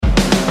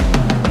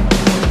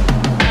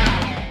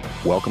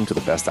Welcome to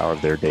the Best Hour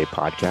of Their Day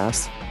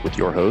podcast with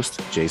your host,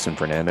 Jason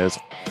Fernandez.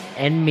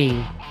 And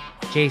me,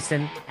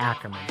 Jason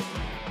Ackerman.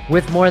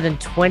 With more than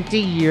 20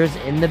 years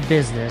in the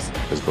business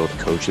As both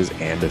coaches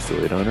and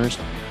affiliate owners,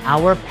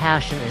 our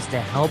passion is to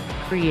help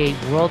create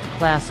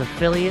world-class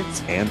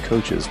affiliates and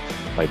coaches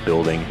by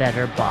building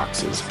better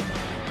boxes.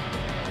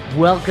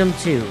 Welcome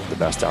to the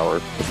best hour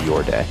of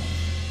your day.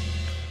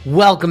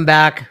 Welcome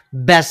back,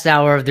 Best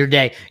Hour of Their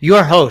Day.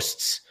 Your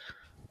hosts,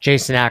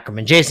 Jason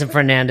Ackerman, Jason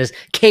Fernandez,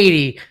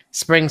 Katie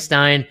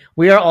Springstein.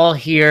 We are all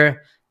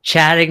here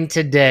chatting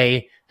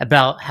today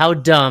about how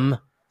dumb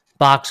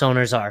box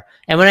owners are.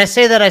 And when I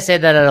say that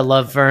out of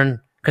love, Fern,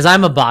 because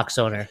I'm a box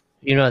owner.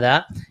 You know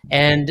that.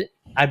 And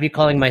I'd be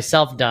calling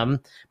myself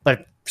dumb.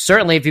 But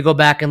certainly if you go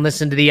back and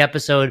listen to the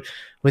episode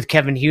with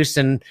Kevin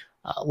Houston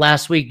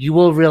last week, you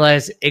will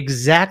realize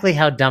exactly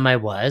how dumb I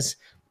was.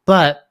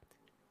 But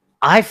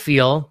I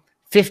feel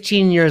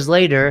 15 years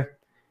later,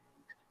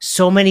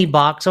 so many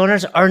box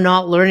owners are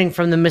not learning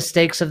from the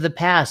mistakes of the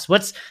past.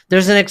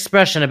 There's an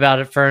expression about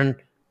it, Fern.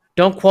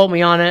 Don't quote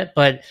me on it,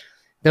 but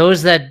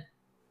those that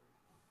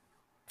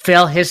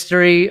fail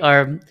history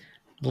are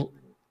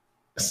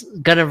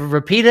gonna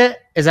repeat it.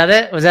 Is that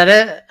it? Was that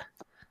it?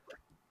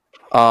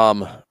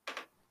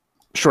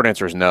 Short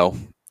answer is no.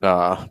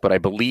 But I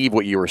believe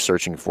what you were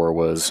searching for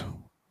was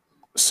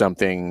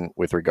something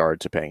with regard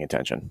to paying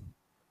attention.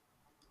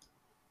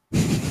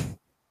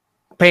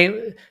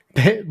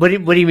 What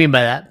do you mean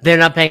by that? They're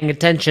not paying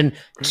attention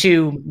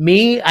to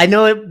me? I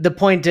know the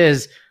point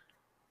is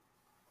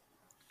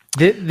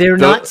they're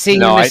not seeing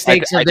the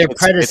mistakes of their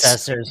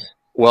predecessors.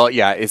 Well,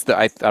 yeah,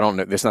 I don't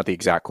know. That's not the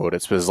exact quote.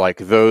 It's because like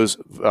those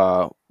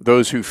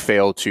who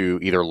fail to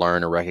either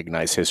learn or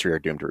recognize history are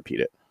doomed to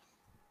repeat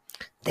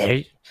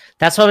it.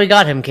 That's why we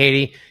got him,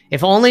 Katie.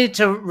 If only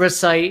to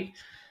recite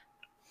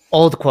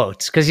old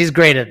quotes, because he's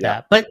great at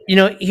that. But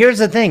here's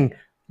the thing.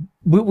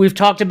 We've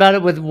talked about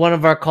it with one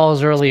of our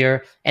calls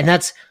earlier, and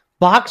that's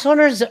box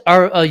owners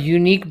are a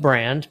unique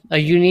brand, a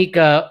unique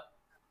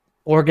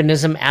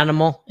organism,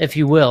 animal, if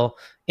you will,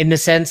 in the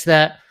sense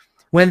that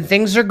when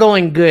things are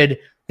going good,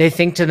 they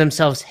think to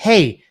themselves,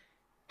 hey,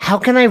 how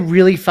can I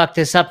really fuck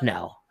this up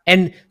now?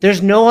 And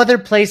there's no other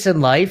place in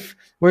life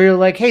where you're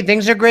like, hey,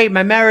 things are great,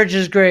 my marriage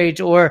is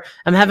great, or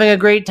I'm having a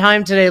great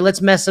time today,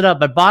 let's mess it up.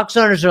 But box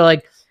owners are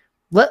like,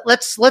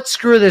 let's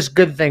screw this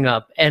good thing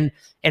up.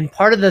 And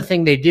part of the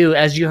thing they do,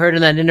 as you heard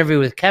in that interview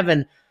with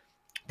Kevin,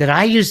 that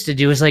I used to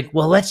do is like,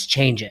 well, let's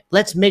change it.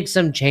 Let's make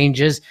some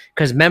changes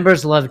because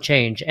members love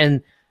change.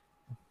 And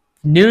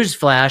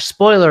newsflash,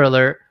 spoiler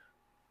alert,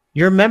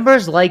 your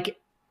members like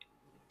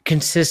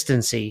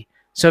consistency.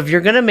 So if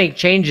you're going to make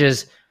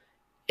changes,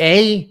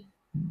 be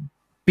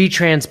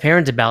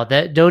transparent about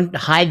that. Don't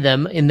hide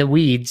them in the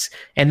weeds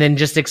and then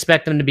just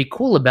expect them to be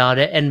cool about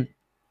it. And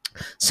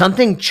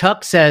something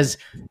Chuck says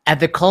at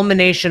the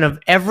culmination of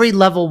every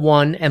level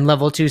 1 and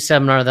level 2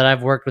 seminar that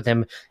I've worked with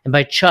him, and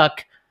by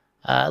Chuck,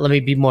 let me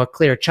be more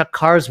clear, Chuck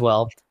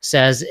Carswell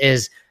says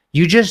is,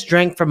 you just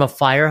drank from a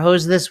fire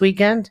hose this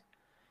weekend.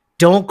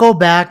 Don't go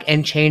back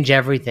and change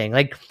everything.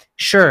 Like,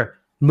 sure,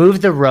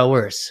 move the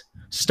rowers.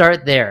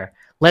 Start there.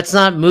 Let's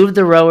not move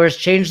the rowers,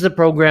 change the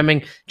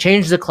programming,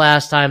 change the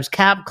class times,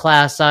 cap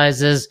class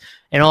sizes,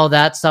 and all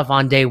that stuff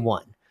on day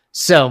 1.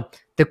 So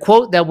the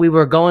quote that we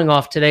were going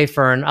off today,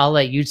 Fern, I'll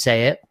let you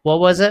say it. What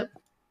was it?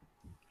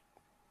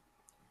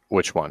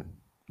 Which one?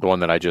 The one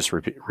that I just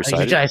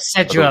recited? I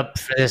set you up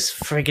for this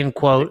freaking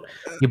quote.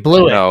 You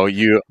blew it. No,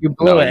 you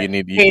blew it.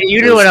 Katie,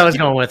 you knew what I was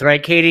going with,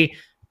 right? Katie,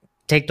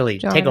 take the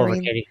lead. Take over,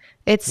 Katie.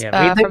 It's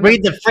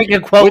read the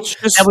freaking quote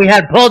that we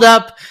had pulled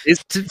up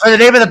for the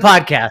name of the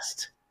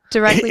podcast.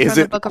 Directly from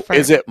the Book of Fern.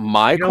 Is it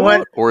my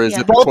quote or is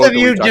it the both quote of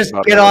you? Just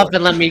get off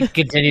and let me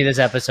continue this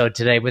episode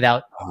today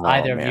without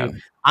either of you.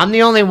 I'm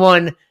the only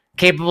one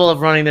capable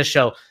of running this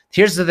show.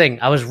 Here's the thing.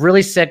 I was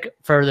really sick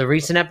for the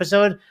recent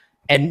episode.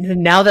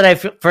 And now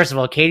that first of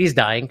all, Katie's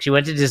dying. She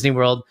went to Disney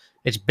World.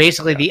 It's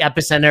basically the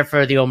epicenter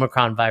for the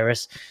Omicron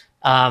virus.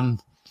 And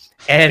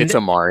it's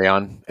a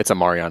Marion. It's a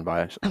Marion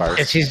virus.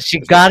 She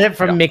got it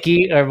from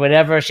Mickey or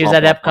whatever. She's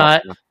at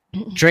Epcot,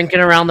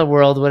 drinking around the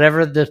world,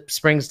 whatever the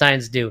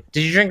Springsteins do.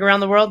 Did you drink around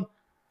the world?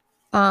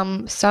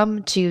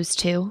 Some choose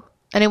to.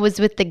 And it was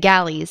with the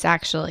Galleys,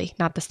 actually,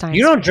 not the Steins.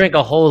 You don't drink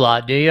a whole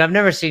lot, do you? I've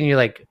never seen you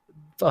like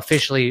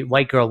officially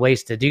white girl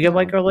wasted. Do you get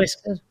white girl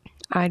wasted?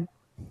 I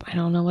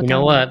don't know what. You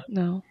know what?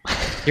 No.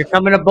 You're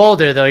coming to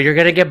Boulder though. You're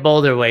gonna get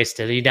Boulder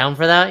wasted. Are you down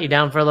for that? You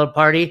down for a little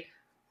party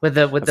with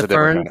the Fern? That's a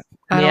different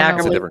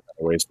kind of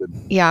wasted.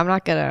 Yeah, I'm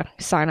not gonna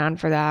sign on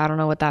for that. I don't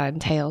know what that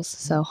entails,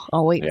 so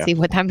I'll wait and see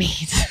what that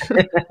means.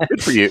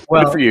 Good for you.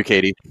 Well, good for you,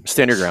 Katie.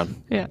 Stand your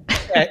ground. Yeah.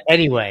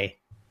 Anyway,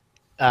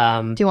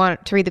 do you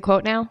want to read the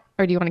quote now,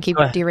 or do you want to keep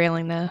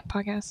derailing the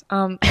podcast?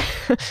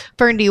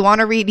 Fern, do you want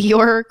to read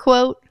your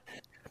quote?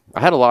 I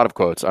had a lot of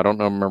quotes. I don't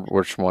remember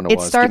which one it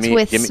was. It starts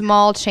with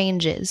small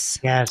changes.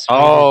 Yes.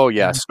 Oh,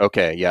 yes.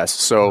 Okay. Yes.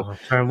 So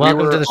Fern,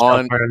 welcome to the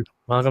show, Fern.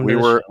 Welcome to the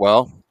show.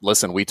 Well,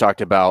 listen, we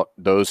talked about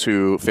those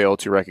who fail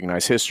to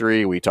recognize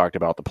history. We talked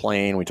about the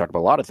plane. We talked about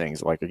a lot of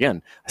things. Like,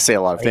 again, I say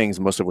a lot of things,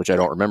 most of which I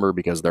don't remember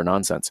because they're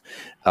nonsense.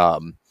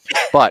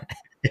 But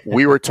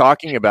we were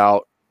talking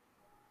about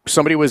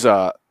somebody was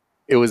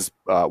it was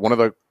one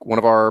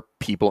of our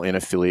people in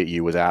Affiliate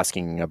U was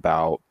asking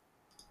about.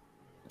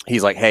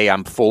 He's like, "Hey,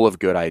 I'm full of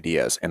good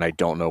ideas and I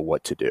don't know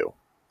what to do."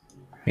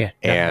 Yeah,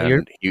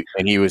 and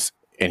he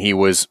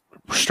was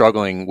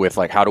struggling with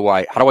like, how do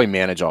I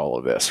manage all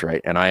of this, right?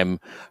 And I am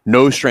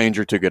no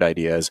stranger to good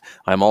ideas.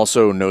 I'm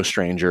also no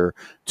stranger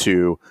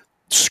to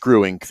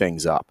screwing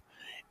things up.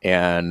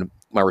 And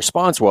my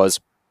response was,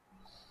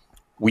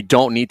 we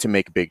don't need to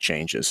make big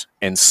changes,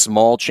 and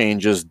small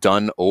changes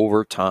done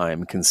over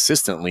time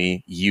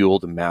consistently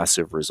yield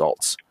massive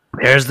results.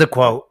 There's the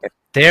quote.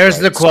 There's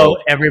the quote,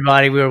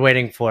 everybody we were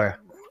waiting for.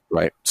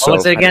 Right. So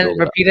what's it again?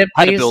 Repeat it,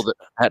 please.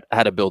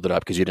 Had to build it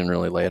up because you didn't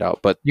really lay it out.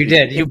 But you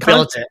did. You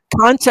built it.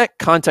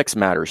 Context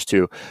matters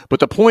too. But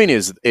the point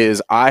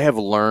is I have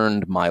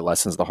learned my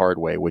lessons the hard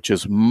way, which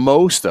is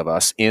most of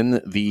us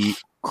in the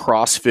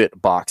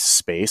CrossFit box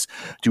space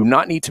do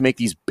not need to make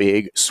these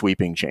big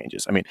sweeping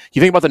changes. I mean,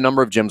 you think about the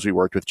number of gyms we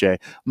worked with, Jay.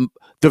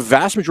 The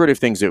vast majority of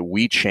things that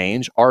we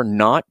change are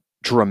not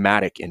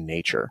dramatic in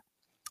nature.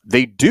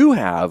 They do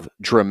have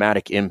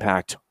dramatic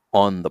impact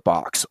on the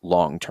box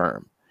long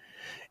term.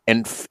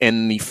 And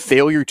the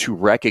failure to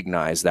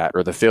recognize that,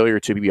 or the failure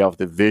to be able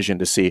to vision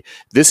to see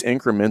this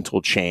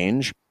incremental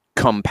change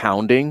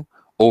compounding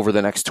over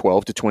the next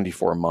 12 to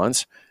 24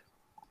 months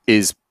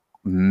is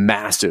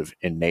massive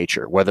in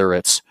nature, whether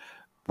it's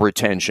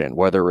retention,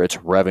 whether it's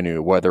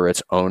revenue, whether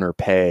it's owner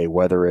pay,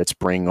 whether it's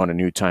bringing on a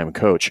new time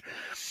coach.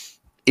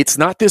 It's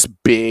not this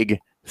big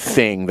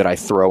thing that I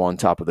throw on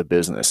top of the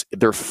business.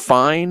 They're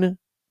fine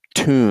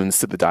tunes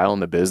to the dial in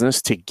the business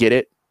to get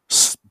it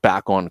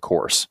back on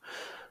course.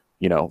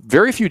 You know,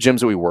 very few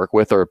gyms that we work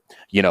with are,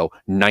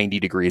 90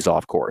 degrees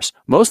off course.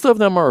 Most of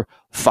them are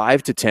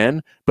 5 to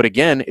 10. But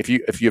again, if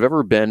you've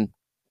ever been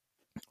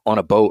on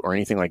a boat or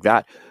anything like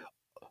that,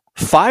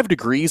 5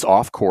 degrees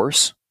off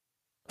course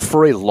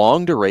for a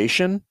long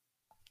duration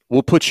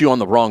will put you on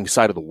the wrong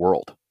side of the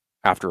world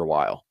after a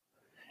while.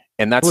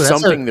 And that's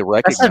something to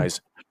recognize.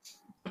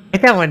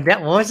 Write that one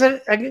down. What was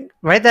it?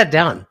 Write that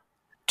down.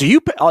 Do you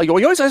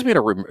always ask me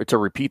to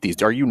repeat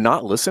these. Are you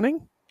not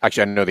listening?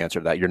 Actually, I know the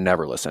answer to that. You're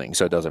never listening,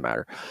 so it doesn't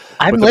matter.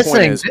 I'm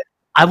listening.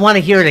 I want to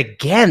hear it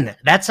again.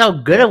 That's how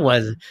good it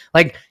was.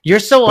 Like, you're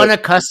so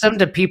unaccustomed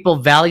to people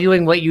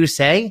valuing what you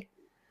say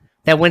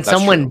that when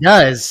someone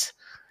does,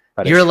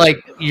 you're like,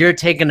 you're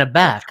taken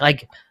aback.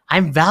 Like,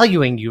 I'm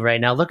valuing you right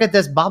now. Look at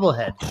this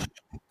bobblehead.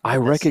 I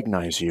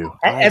recognize you.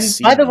 And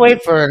by the way,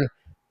 Fern,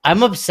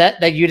 I'm upset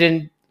that you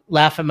didn't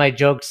laugh at my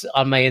jokes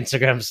on my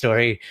Instagram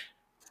story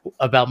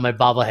about my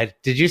bobblehead.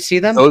 Did you see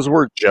them? Those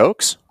were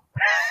jokes?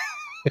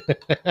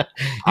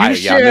 I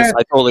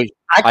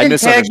can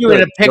tag you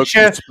in a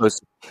picture.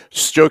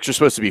 Jokes are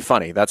supposed to be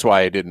funny. That's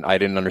why I didn't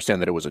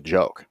understand that it was a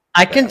joke.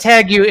 I can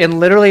tag you in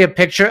literally a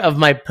picture of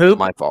my poop.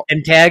 My fault.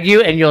 And tag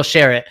you, and you'll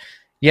share it.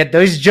 Yet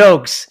those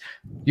jokes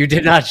you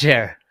did not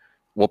share.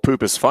 Well,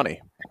 poop is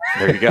funny.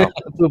 There you go.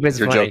 Poop is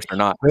Your funny. jokes are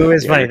not. Poop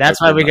is funny. That's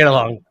why we get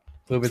along.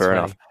 Poop is Fair funny.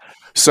 Enough.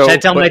 So, should I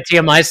tell my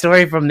TMI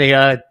story from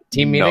the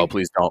team meeting? No,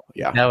 please don't.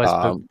 Yeah, that was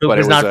poop. Poop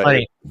is not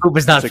funny. Poop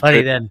is not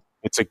funny. Then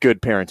it's a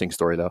good parenting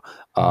story, though.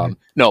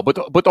 No,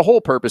 but the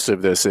whole purpose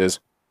of this is,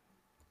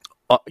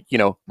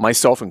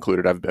 myself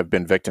included. I've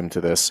been victim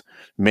to this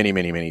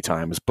many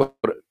times. But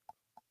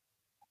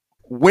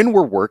when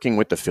we're working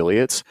with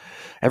affiliates,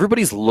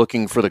 everybody's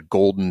looking for the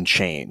golden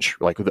change.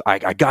 Like,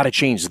 I got to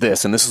change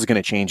this, and this is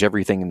going to change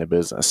everything in the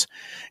business.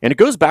 And it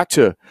goes back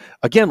to,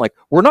 again, like,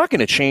 we're not going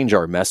to change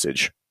our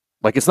message.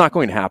 Like, it's not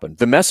going to happen.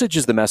 The message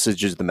is the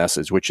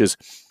message, which is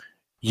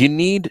you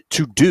need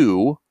to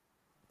do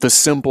the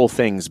simple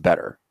things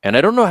better. And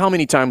I don't know how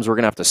many times we're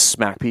going to have to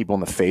smack people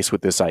in the face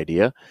with this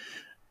idea,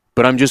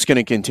 but I'm just going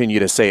to continue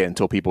to say it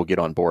until people get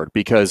on board,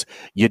 because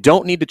you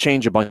don't need to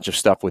change a bunch of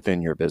stuff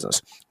within your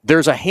business.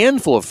 There's a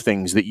handful of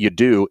things that you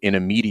do in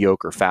a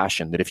mediocre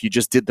fashion that if you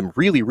just did them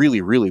really,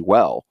 really, really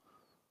well,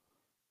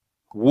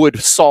 would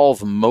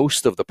solve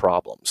most of the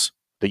problems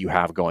that you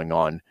have going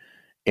on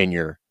in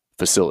your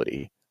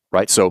facility.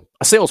 Right. So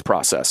a sales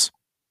process,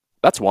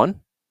 that's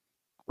one,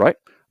 right?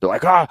 They're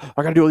like, I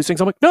got to do all these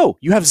things. I'm like, no,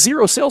 you have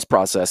zero sales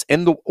process.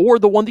 And the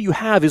one that you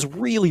have is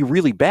really,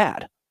 really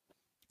bad.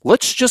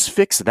 Let's just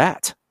fix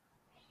that.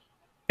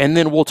 And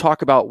then we'll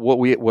talk about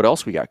what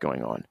else we got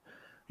going on.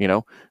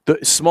 The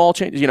small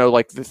changes,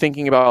 like the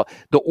thinking about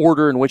the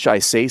order in which I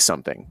say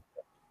something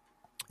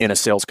in a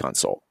sales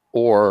consult,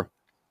 or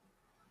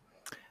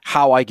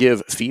how I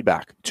give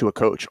feedback to a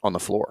coach on the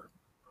floor,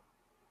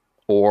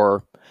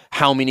 or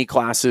how many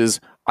classes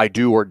I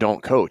do or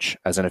don't coach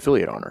as an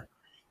affiliate owner,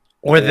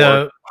 or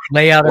the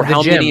layout of the gym,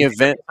 or how many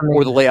events,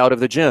 or the layout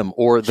of the gym,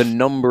 or the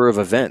number of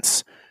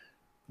events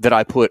that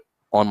I put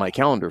on my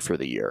calendar for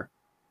the year.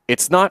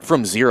 It's not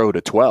from 0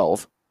 to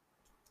 12.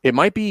 It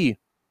might be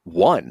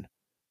 1.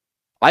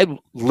 I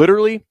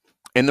literally,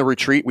 in the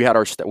retreat, we had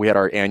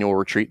our annual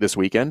retreat this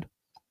weekend.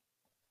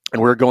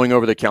 and we're going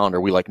over the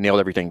calendar. We like nailed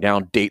everything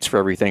down, dates for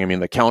everything. I mean,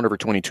 the calendar for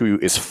 22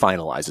 is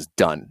finalized, it's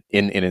done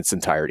in its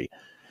entirety.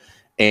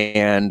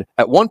 And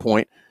at one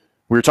point,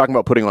 we were talking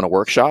about putting on a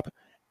workshop,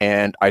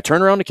 and I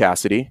turned around to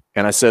Cassidy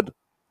and I said,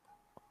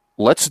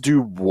 let's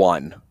do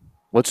one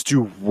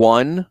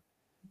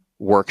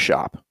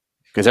workshop.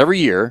 Because every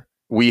year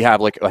we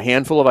have like a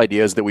handful of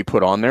ideas that we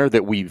put on there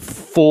that we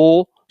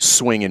full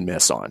swing and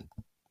miss on.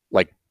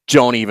 Like,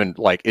 don't even,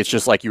 like, it's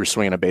just like you were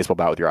swinging a baseball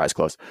bat with your eyes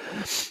closed.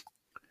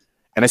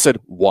 And I said,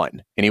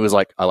 one. And he was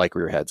like, I like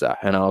where your head's at.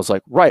 And I was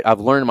like, right,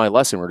 I've learned my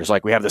lesson. We're just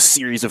like, we have this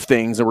series of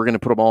things and we're going to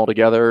put them all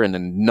together and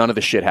then none of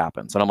the shit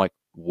happens. And I'm like,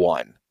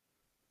 one.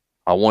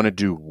 I want to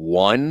do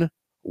one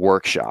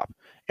workshop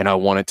and I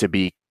want it to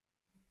be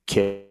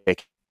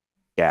kick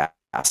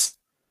ass.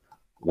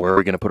 Where are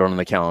we going to put it on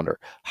the calendar?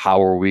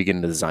 How are we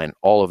going to design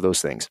all of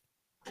those things?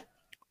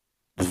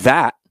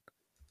 That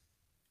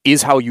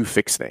is how you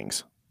fix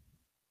things.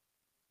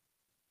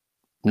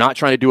 Not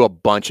trying to do a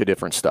bunch of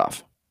different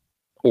stuff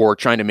or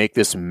trying to make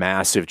this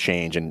massive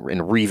change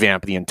and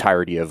revamp the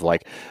entirety of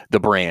like the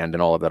brand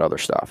and all of that other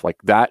stuff. Like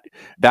that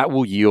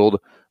will yield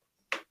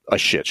a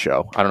shit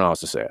show. I don't know how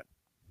else to say it.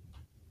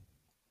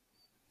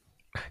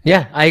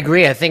 Yeah, I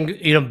agree. I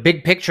think,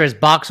 big picture is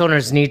box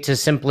owners need to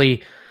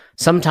simply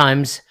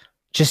sometimes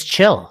just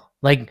chill.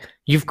 Like,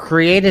 you've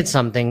created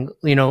something,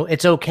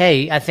 it's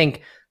okay. I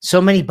think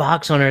so many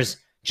box owners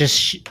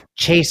just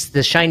chase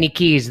the shiny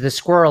keys, the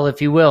squirrel,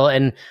 if you will.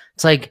 And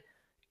it's like,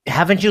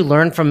 haven't you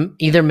learned from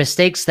either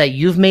mistakes that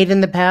you've made in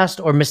the past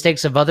or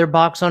mistakes of other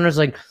box owners?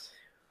 Like,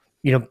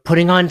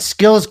 putting on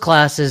skills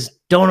classes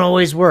don't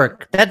always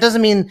work. That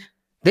doesn't mean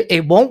that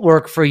it won't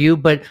work for you,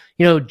 but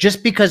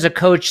just because a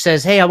coach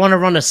says, hey, I want to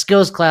run a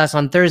skills class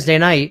on Thursday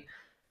night,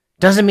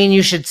 doesn't mean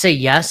you should say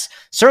yes.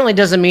 Certainly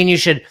doesn't mean you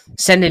should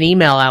send an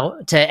email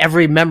out to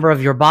every member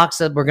of your box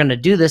that we're going to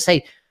do this.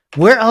 Hey,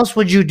 where else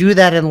would you do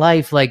that in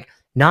life? Like,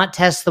 not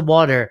test the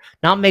water,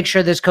 not make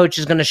sure this coach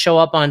is going to show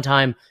up on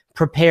time,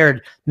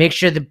 prepared, make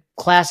sure the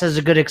class has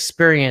a good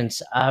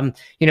experience.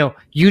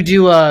 You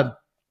do a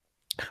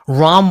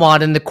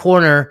ROMWAD in the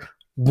corner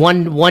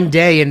one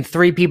day and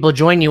 3 people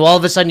join you. All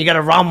of a sudden you got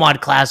a ROMWAD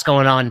class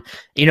going on,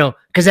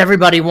 because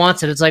everybody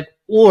wants it. It's like,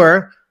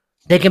 or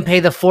they can pay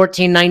the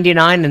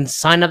 $14.99 and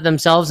sign up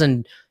themselves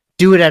and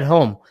do it at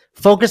home.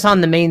 Focus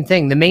on the main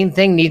thing. The main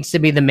thing needs to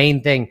be the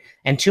main thing.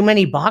 And too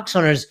many box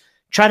owners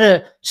try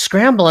to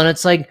scramble. And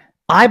it's like,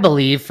 I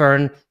believe,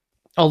 Fern,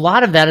 a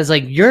lot of that is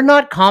like, you're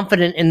not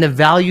confident in the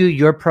value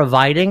you're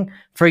providing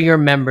for your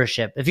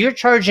membership. If you're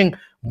charging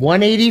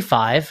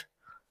 $185,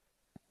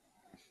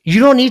 you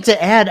don't need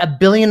to add a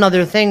billion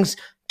other things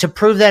to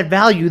prove that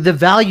value. The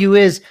value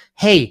is,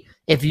 hey,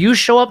 if you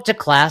show up to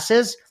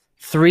classes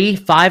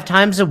 3-5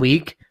 times a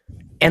week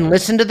and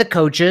listen to the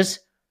coaches,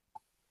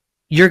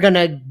 you're going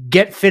to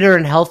get fitter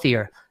and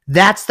healthier.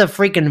 That's the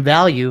freaking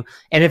value.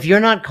 And if you're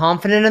not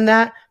confident in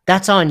that,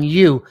 that's on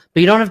you.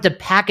 But you don't have to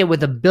pack it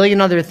with a billion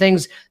other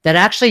things that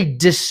actually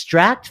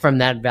distract from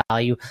that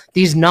value.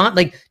 These not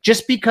like,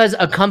 just because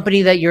a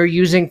company that you're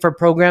using for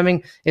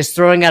programming is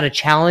throwing out a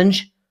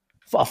challenge,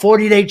 a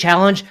 40-day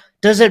challenge,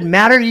 does it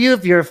matter to you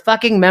if your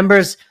fucking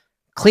members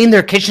clean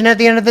their kitchen at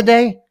the end of the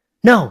day?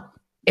 No,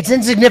 it's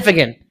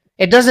insignificant.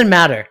 It doesn't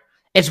matter.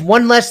 It's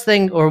one less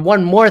thing or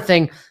one more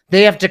thing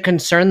they have to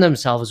concern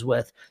themselves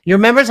with. Your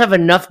members have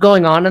enough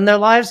going on in their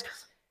lives.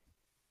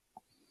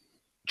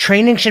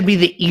 Training should be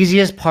the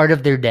easiest part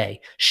of their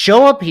day.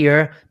 Show up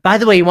here. By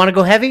the way, you want to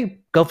go heavy?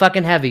 Go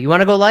fucking heavy. You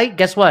want to go light?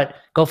 Guess what?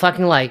 Go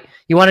fucking light.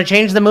 You want to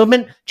change the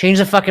movement? Change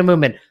the fucking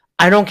movement.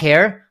 I don't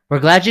care. We're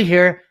glad you're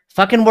here.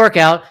 Fucking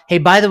workout. Hey,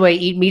 by the way,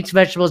 eat meats,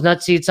 vegetables,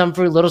 nuts, seeds, some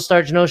fruit, little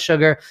starch, no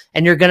sugar,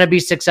 and you're going to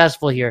be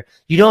successful here.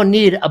 You don't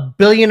need a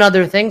billion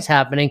other things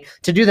happening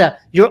to do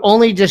that. You're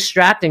only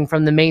distracting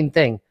from the main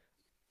thing.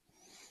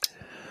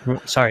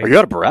 Sorry. Are you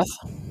out of breath?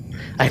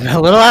 I'm a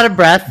little out of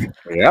breath.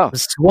 Yeah. I'm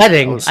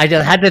sweating. I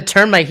just had to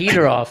turn my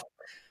heater off.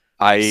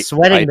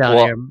 Sweating down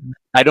here.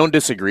 I don't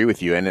disagree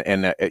with you.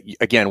 And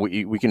again,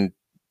 we can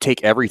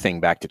take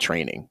everything back to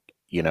training.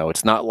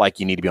 It's not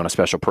like you need to be on a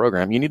special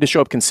program. You need to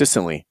show up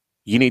consistently.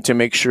 You need to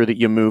make sure that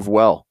you move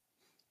well.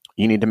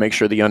 You need to make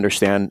sure that you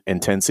understand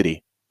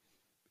intensity.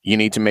 You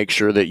need to make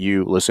sure that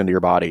you listen to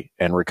your body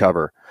and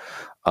recover.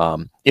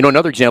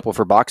 Another example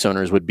for box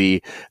owners would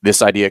be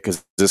this idea,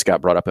 because this got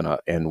brought up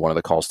in one of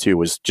the calls too,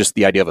 was just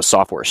the idea of a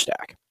software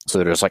stack. So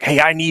they're just like, hey,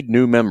 I need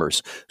new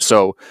members.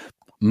 So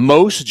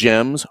most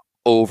gyms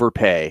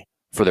overpay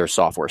for their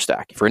software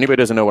stack. For anybody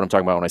who doesn't know what I'm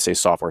talking about when I say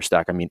software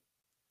stack, I mean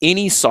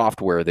any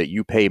software that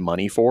you pay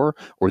money for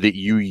or that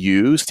you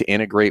use to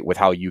integrate with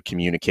how you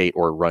communicate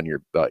or run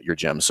your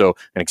gym. So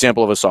an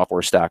example of a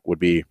software stack would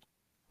be,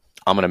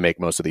 I'm going to make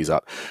most of these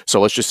up.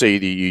 So let's just say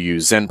that you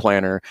use Zen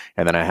Planner,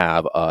 and then I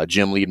have a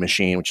Gym Lead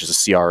Machine, which is a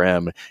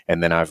CRM,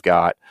 and then I've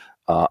got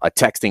a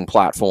texting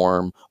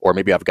platform, or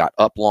maybe I've got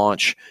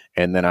UpLaunch,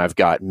 and then I've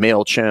got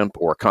MailChimp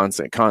or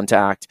Constant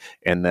Contact,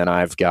 and then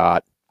I've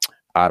got,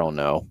 I don't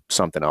know,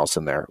 something else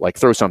in there. Like,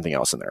 throw something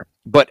else in there.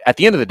 But at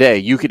the end of the day,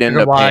 you could end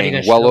up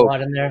paying well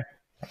over.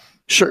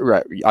 Sure,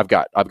 right. I've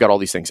got all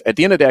these things. At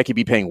the end of the day, I could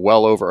be paying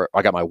well over.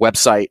 I got my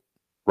website,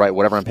 right?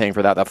 Whatever I'm paying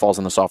for that falls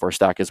in the software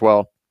stack as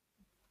well.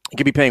 I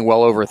could be paying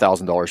well over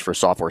 $1,000 for a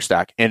software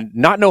stack and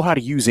not know how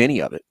to use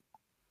any of it.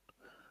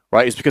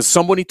 Right? It's because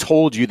somebody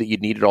told you that you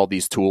needed all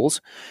these tools,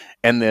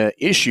 and the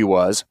issue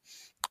was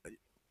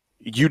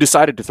you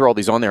decided to throw all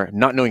these on there,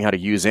 not knowing how to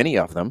use any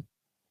of them.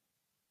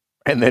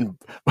 And then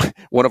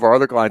one of our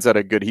other clients had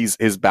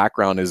his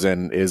background is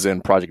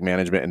in project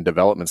management and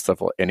development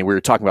stuff. And we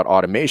were talking about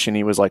automation.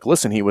 He was like,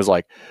 listen, he's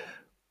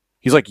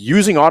like,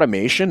 using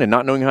automation and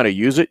not knowing how to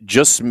use it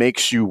just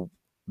makes you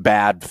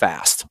bad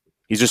fast.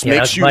 He just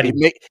makes you,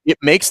 it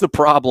makes the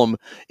problem,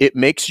 it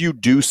makes you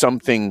do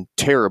something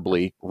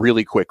terribly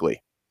really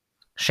quickly.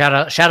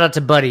 Shout out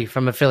to Buddy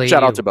from Affiliate.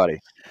 Shout out to Buddy.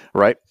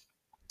 Right.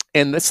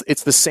 And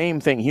it's the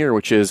same thing here,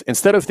 which is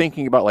instead of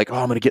thinking about like, oh,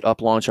 I'm going to get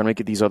up launch, I'm going to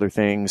get these other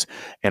things,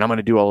 and I'm going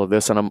to do all of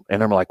this, and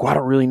I'm like, well, I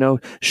don't really know.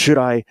 Should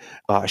I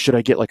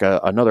get like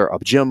a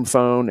gym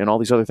phone and all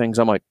these other things?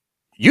 I'm like,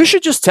 you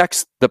should just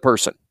text the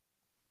person.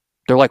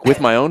 They're like,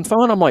 with my own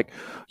phone? I'm like,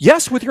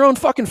 yes, with your own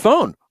fucking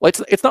phone. Like,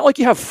 it's not like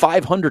you have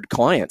 500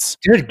 clients.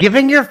 Dude,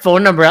 giving your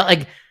phone number out,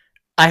 like,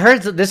 I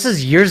heard this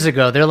is years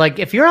ago. They're like,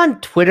 if you're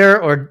on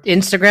Twitter or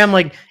Instagram,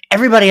 like,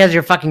 everybody has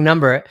your fucking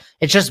number.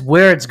 It's just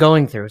where it's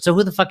going through. So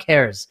who the fuck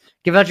cares?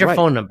 Give out your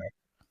phone number.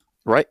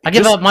 Right. I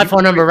give out my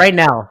phone number right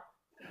now.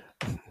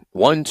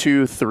 1,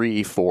 2,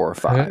 3, 4,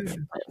 5.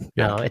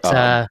 No, it's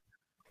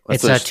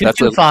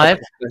 225.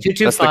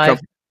 225.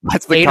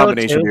 That's the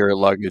combination of your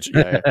luggage.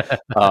 Yeah.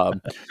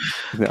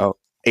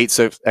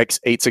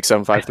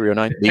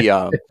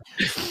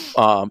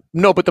 8675309.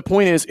 No, but the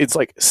point is, it's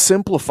like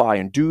simplify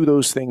and do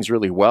those things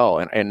really well.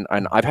 And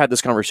I've had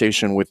this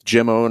conversation with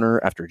gym owner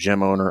after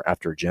gym owner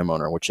after gym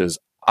owner, which is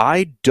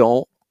I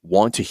don't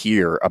want to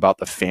hear about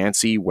the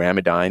fancy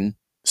Whamidine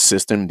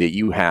system that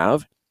you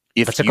have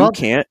if What's it you called?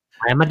 can't.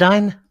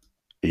 Whamidine?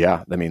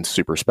 Yeah, that means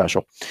super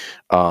special.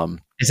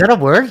 Is that a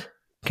word?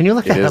 Can you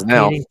look that up?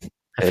 Now.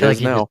 I feel like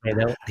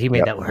he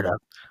made that word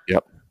up.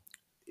 Yep.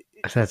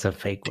 That's a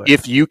fake word.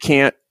 If you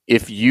can't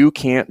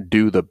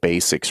do the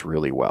basics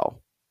really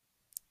well,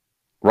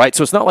 right?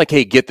 So it's not like,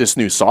 hey, get this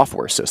new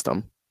software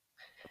system.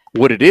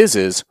 What it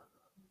is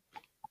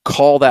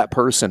call that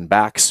person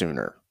back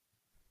sooner.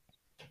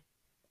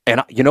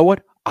 And you know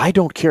what? I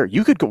don't care.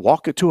 You could go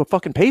walk it to a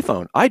fucking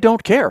payphone. I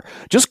don't care.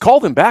 Just call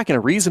them back in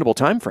a reasonable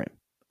time frame.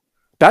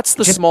 That's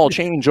the small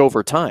change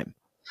over time.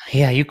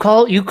 Yeah, you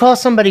call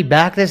somebody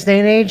back this day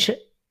and age,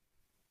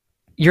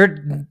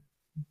 you're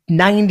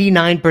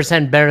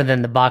 99% better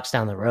than the box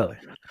down the road.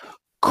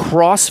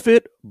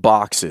 CrossFit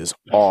boxes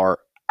are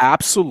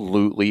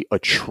absolutely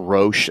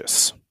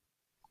atrocious.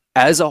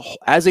 As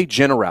a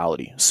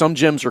generality, some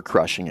gyms are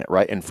crushing it,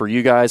 right? And for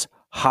you guys,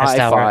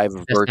 high five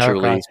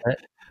virtually.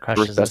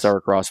 Best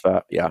hour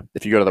CrossFit. Yeah,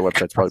 if you go to the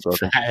website, it's probably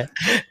broken.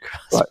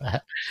 But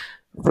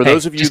for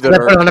those of you that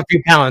are put on a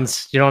few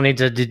pounds, you don't need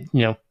to,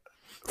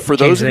 For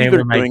those of you that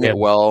are doing it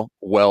well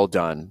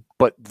done.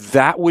 But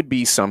that would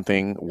be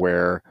something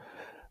where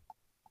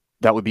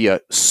that would be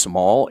a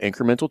small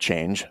incremental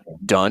change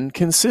done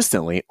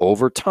consistently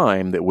over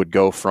time that would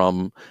go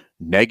from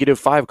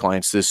 -5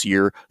 clients this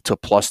year to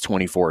plus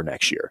 24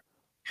 next year.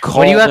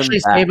 What do you actually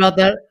say about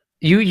that?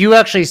 You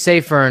actually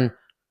say, Fern,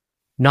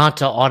 not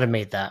to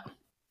automate that.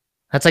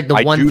 That's like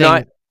the one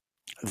thing.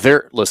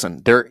 There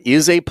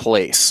is a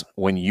place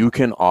when you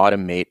can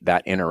automate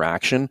that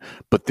interaction,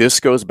 but this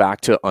goes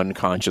back to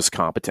unconscious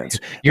competence.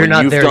 You're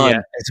not there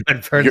yet. Is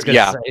what Fern's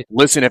gonna say.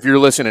 Listen, if you're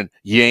listening,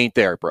 you ain't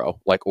there, bro.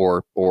 Like,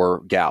 or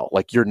gal,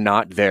 like you're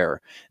not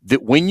there.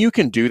 That when you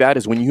can do that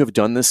is when you have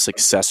done this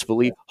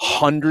successfully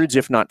hundreds,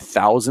 if not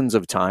thousands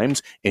of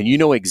times, and you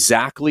know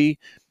exactly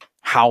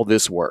how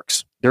this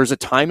works. There's a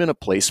time and a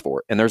place for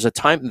it. And the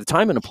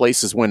time and a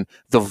place is when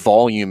the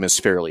volume is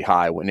fairly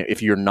high,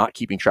 if you're not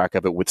keeping track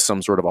of it with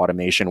some sort of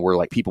automation where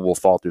like people will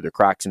fall through the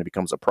cracks and it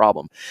becomes a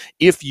problem.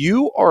 If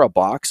you are a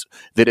box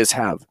that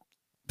have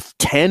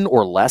 10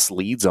 or less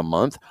leads a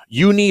month,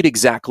 you need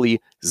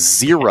exactly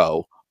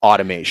 0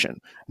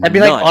 automation. That'd be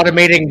like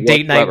automating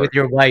date night with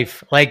your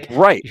wife. Like,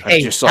 right.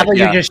 Hey, how about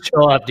you just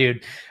show up,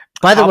 dude?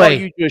 By the way,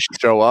 you just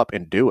show up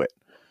and do it.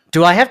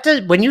 Do I have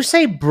to, when you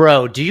say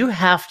bro, do you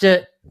have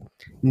to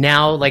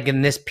now, like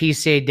in this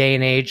PCA day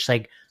and age,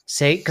 like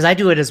say, because I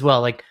do it as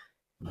well, like,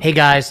 hey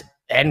guys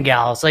and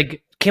gals,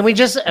 like, can we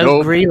just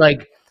agree,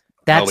 like,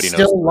 that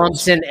still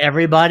lumps in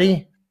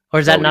everybody? Or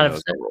is that not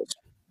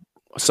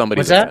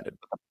somebody's offended?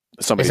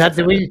 Somebody's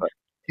offended.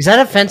 Is that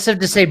offensive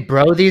to say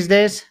bro these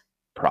days?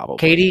 Probably.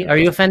 Katie, are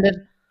you offended?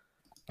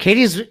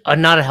 Katie's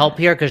not a help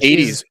here because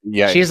she's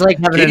like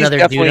having Katie's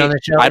another dude on the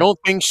show. I don't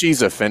think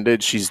she's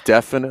offended. She's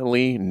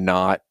definitely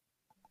not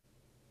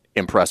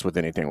impressed with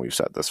anything we've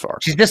said this far.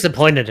 She's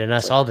disappointed in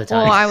us all the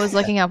time. Well, I was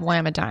looking up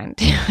Whamidine.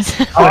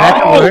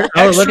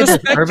 Look at this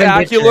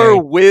spectacular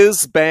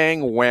whiz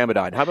bang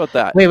Whamidine. How about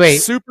that? Wait.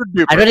 Super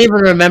duper. I don't even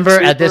remember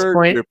at this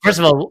point. Duper. First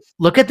of all,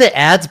 look at the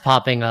ads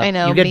popping up. I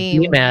know. You get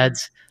Beam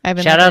ads.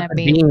 Shout out to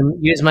Beam.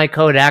 Use my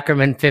code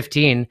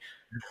Ackerman15.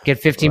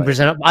 Get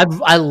 15% up.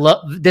 I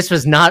love this.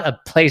 Was not a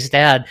placed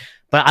ad,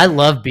 but I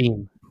love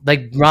Beam.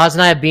 Like Roz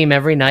and I have Beam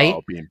every night.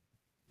 Oh, Beam.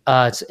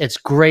 It's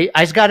great.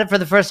 I just got it for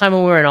the first time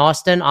when we were in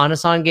Austin.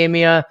 Anasan gave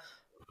me a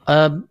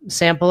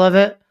sample of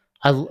it.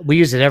 We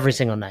use it every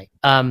single night.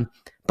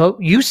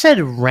 But you said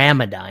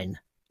Ramadine.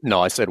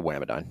 No, I said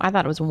Wamidine. I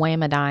thought it was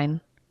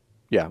Wamidine.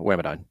 Yeah,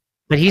 Wamidine.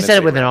 But he said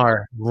it with an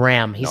R.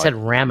 Ram. He said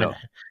Ramadine.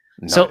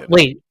 No, So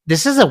wait,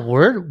 this is a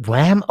word?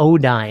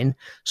 Wamodine.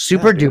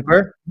 Super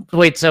duper.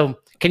 Wait, so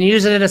can you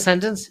use it in a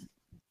sentence?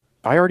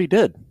 I already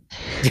did.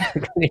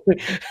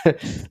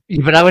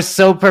 But I was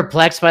so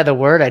perplexed by the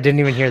word, I didn't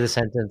even hear the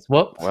sentence.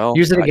 Well,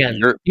 use it again.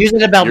 Use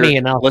it about me,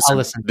 and I'll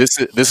listen.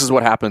 This is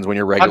what happens when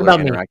you're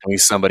regularly interacting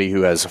with somebody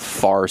who has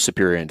far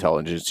superior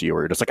intelligence to you,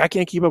 or you're just like, I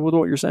can't keep up with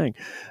what you're saying.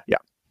 Yeah.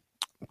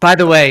 By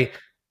the way,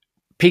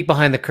 peek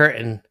behind the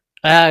curtain.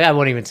 I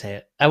won't even say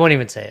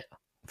it.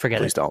 Forget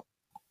it. Please don't.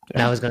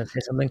 Yeah. I was going to say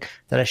something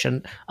that I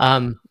shouldn't.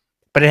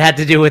 But it had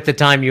to do with the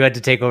time you had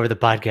to take over the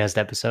podcast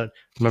episode.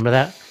 Remember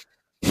that?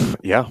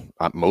 Yeah,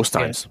 most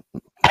times.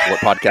 What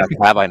podcast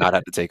have I not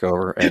had to take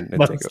over and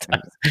take over?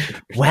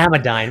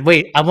 Wamidine.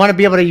 Wait, I want to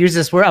be able to use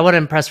this word. I want to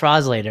impress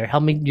Roz later.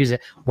 Help me use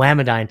it.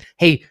 Wamidine.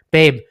 Hey,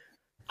 babe,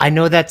 I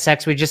know that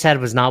sex we just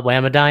had was not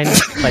Wamidine,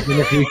 but in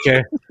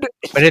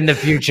the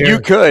future,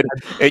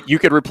 you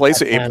could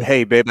replace it.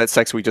 Hey, babe, that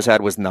sex we just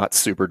had was not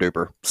super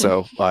duper.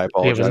 So I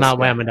apologize. It was not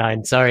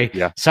Wamidine. Sorry.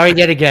 Yeah. Sorry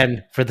yet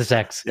again for the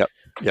sex. Yep.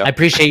 I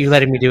appreciate you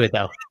letting me do it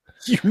though.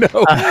 You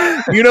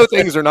know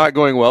things are not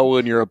going well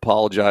when you're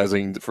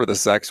apologizing for the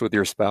sex with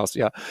your spouse.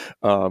 Yeah.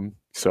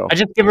 So I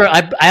just give her.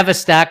 I have a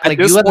stack. Like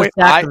you have a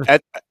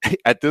stack.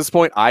 At this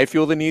point, I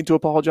feel the need to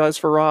apologize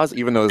for Roz,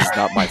 even though it's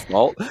not my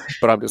fault.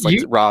 But I'm just like,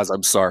 Roz,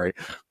 I'm sorry.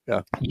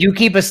 Yeah. You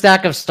keep a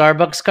stack of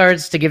Starbucks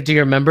cards to give to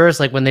your members,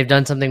 like when they've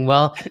done something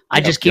well.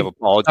 I just keep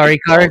sorry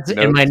cards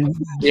in my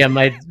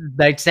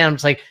nightstand. I'm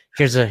just like,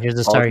 here's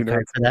a sorry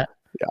card for that.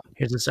 Yeah.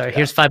 Here's a sorry. Yeah.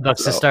 Here's $5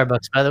 to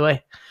Starbucks, by the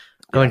way.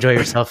 Go enjoy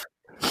yourself.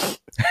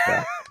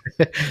 Yeah.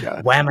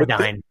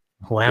 Wamidine.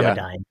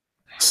 Yeah.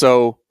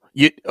 So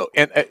you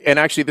and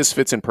actually this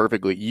fits in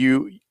perfectly.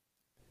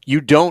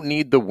 You don't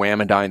need the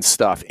Wamidine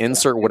stuff.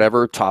 Insert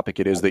whatever topic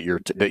it is that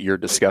you're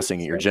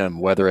discussing at your gym,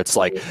 whether it's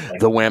like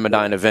the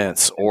Wamidine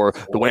events or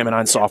the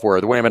Wamidine software,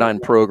 or the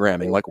Wamidine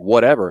programming, like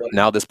whatever.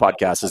 Now this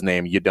podcast is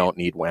named "You Don't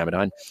Need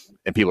Wamidine,"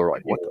 and people are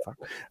like, "What the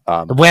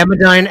fuck?" The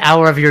Wamidine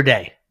hour of your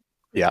day.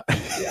 Yeah.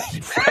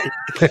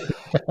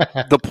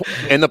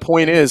 The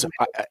point is,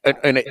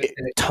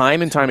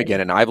 time and time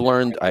again, and I've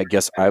learned, I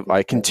guess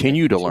I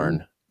continue to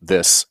learn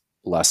this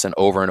lesson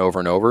over and over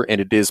and over, and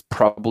it is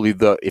probably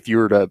if you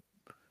were to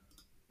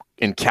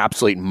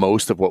encapsulate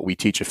most of what we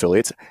teach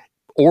affiliates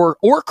or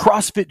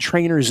CrossFit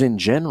trainers in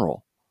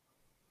general,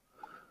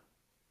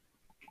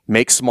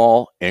 make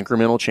small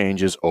incremental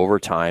changes over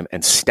time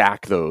and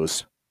stack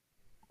those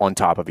on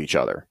top of each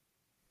other.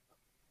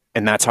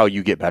 And that's how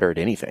you get better at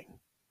anything.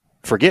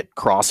 Forget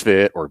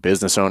CrossFit or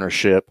business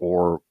ownership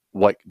or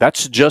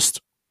that's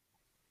just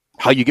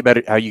how you get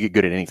better, how you get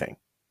good at anything.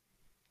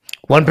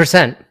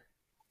 1%.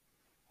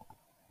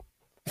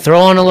 Throw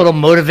on a little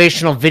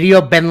motivational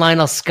video, Ben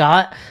Lionel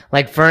Scott,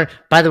 like Fern.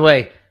 By the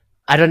way,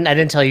 I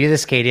didn't tell you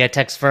this, Katie. I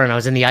text Fern. I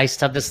was in the ice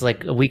tub. This is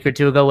like a week or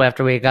two ago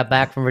after we got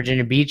back from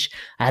Virginia Beach.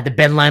 I had the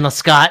Ben Lionel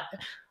Scott,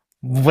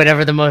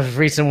 whatever the most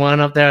recent one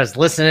up there. I was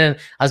listening.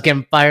 I was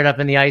getting fired up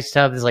in the ice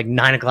tub. It's like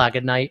 9:00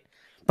 at night.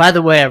 By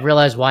the way, I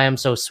realized why I'm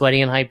so sweaty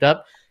and hyped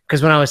up,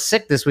 because when I was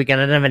sick this weekend,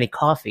 I didn't have any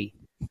coffee.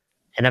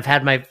 And I've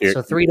had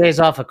 3 days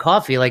off of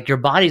coffee. Like your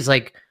body's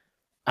like,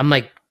 I'm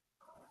like,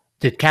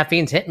 the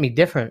caffeine's hitting me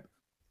different.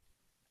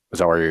 Is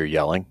that why you're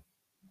yelling?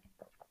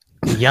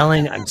 I'm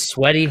yelling. I'm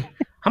sweaty.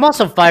 I'm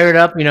also fired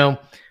up.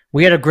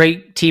 We had a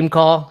great team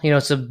call.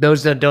 So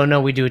those that don't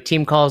know, we do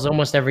team calls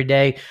almost every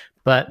day.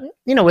 But,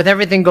 with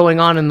everything going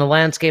on in the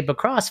landscape of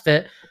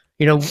CrossFit,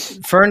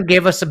 Fern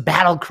gave us a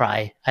battle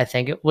cry, I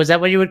think. Was that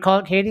what you would call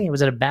it, Katie?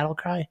 Was it a battle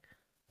cry?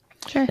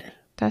 Sure.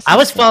 I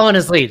was following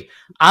his lead.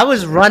 I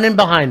was running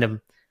behind him.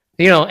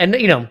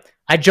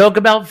 I joke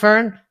about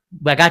Fern.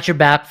 I got your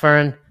back,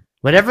 Fern.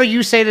 Whatever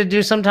you say to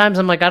do sometimes,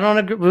 I'm like, I don't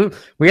agree.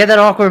 We had that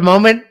awkward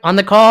moment on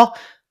the call.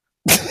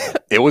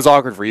 It was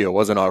awkward for you. It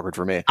wasn't awkward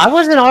for me. I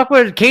wasn't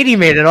awkward. Katie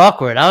made it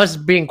awkward. I was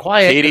being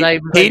quiet.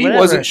 Katie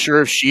wasn't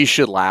sure if she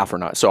should laugh or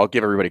not. So I'll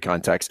give everybody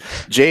context.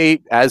 Jay,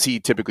 as he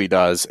typically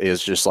does,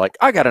 is just like,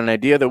 I got an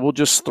idea that we'll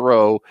just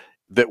throw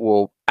that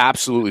will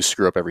absolutely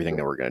screw up everything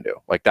that we're going to do.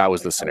 Like that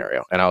was the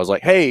scenario. And I was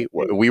like, hey,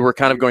 we were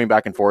kind of going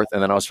back and forth.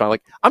 And then I was finally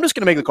like, I'm just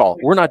going to make the call.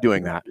 We're not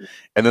doing that.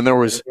 And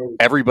then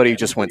everybody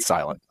just went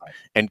silent.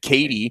 And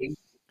Katie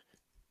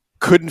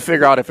couldn't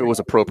figure out if it was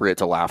appropriate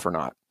to laugh or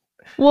not.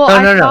 Well,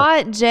 I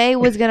thought Jay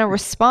was going to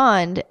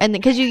respond, and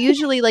because you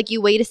usually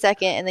you wait a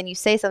second and then you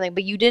say something,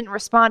 but you didn't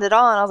respond at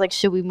all. And I was like,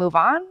 should we move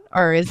on,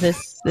 or is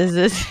this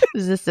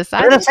decided?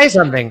 I'm going to say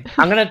something.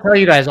 I'm going to tell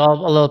you guys all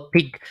a little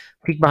peek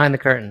behind the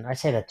curtain. I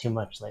say that too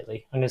much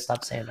lately. I'm going to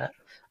stop saying that.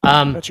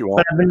 Bet you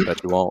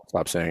won't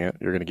stop saying it.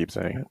 You're going to keep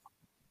saying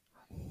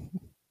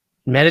it.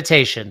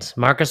 Meditations,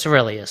 Marcus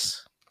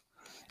Aurelius.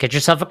 Get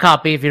yourself a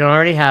copy if you don't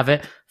already have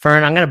it.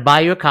 Fern, I'm going to buy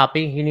you a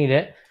copy. You need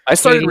it. I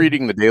started Katie.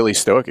 reading the Daily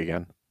Stoic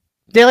again.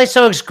 Daily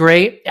Stoic's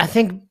great. I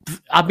think,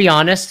 I'll be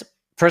honest.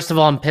 First of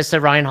all, I'm pissed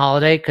at Ryan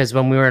Holiday because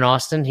when we were in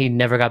Austin, he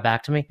never got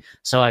back to me.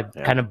 So I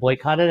kind of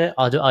boicted it.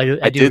 I do read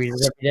it every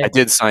day. I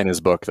did sign his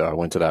book, though. I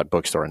went to that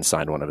bookstore and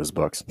signed one of his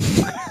books.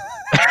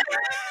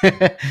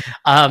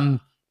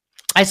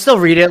 I still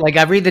read it. Like,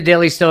 I read the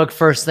Daily Stoic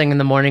first thing in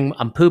the morning.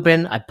 I'm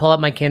pooping. I pull up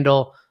my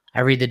Kindle.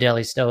 I read the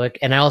Daily Stoic.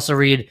 And I also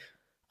read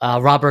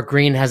Robert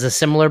Greene has a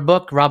similar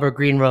book. Robert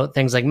Greene wrote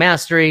things like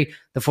Mastery,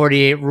 The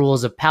 48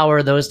 Rules of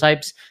Power, those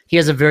types. He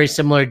has a very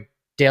similar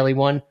daily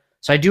one.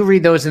 So I do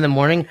read those in the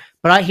morning.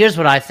 But here's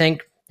what I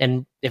think.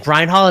 And if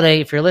Ryan Holiday,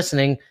 if you're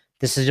listening,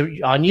 this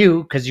is on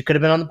you because you could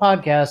have been on the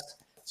podcast.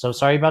 So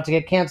sorry about to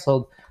get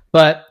canceled.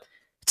 But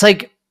it's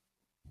like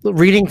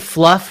reading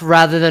fluff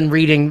rather than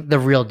reading the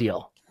real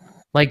deal.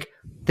 Like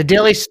the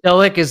Daily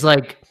Stoic is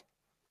like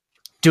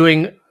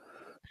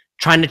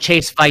trying to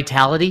chase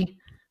vitality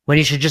when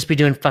you should just be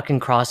doing fucking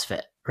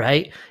CrossFit,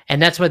 right?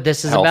 And that's what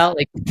this is about.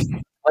 Like,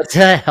 what's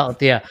that?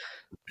 Health? Yeah.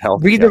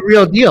 Read the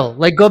real deal.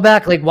 Like, go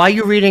back. Like, why are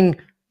you reading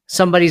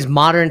somebody's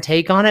modern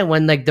take on it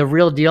when, like, the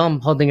real deal? I'm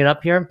holding it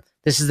up here.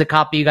 This is the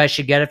copy you guys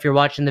should get if you're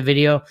watching the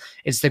video.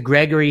 It's the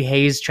Gregory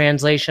Hayes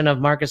translation of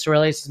Marcus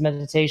Aurelius'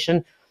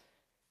 meditation.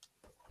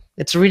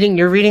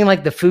 You're reading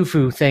like the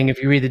foo-foo thing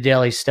if you read the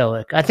Daily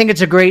Stoic. I think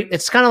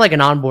it's kind of like an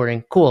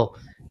onboarding. Cool.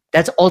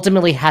 That's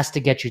ultimately has to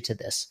get you to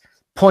this.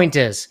 Point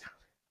is,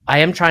 I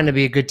am trying to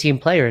be a good team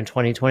player in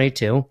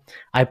 2022.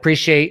 I've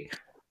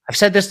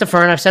said this to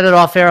Fern. I've said it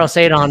off air. I'll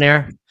say it on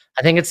air.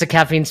 I think it's the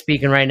caffeine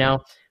speaking right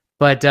now.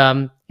 But,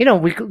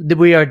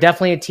 we are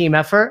definitely a team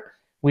effort.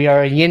 We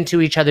are a yin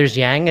to each other's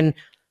yang. And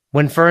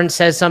when Fern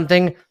says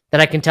something that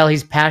I can tell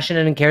he's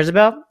passionate and cares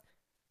about,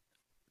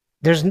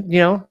 there's,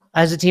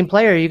 as a team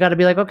player, you got to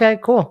be like, okay,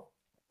 cool.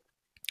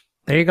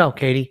 There you go,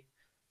 Katie.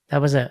 That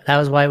was it. That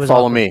was why it was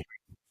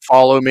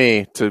Follow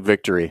me to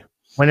victory.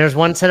 When there's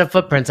one set of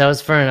footprints, I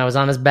was Fern. I was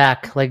on his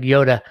back like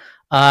Yoda.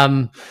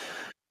 I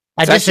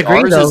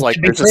disagree, though. Like,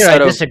 to be clear, I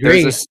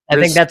disagree. I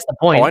think that's the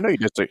point. Oh, I know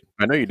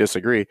you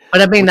disagree.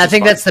 But I mean, I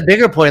think that's the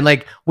bigger point.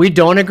 Like, we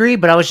don't agree,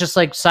 but I was just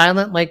like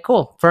silent. Like,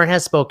 cool. Fern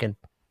has spoken.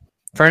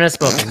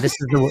 This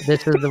is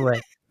the way.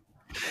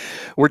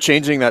 We're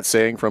changing that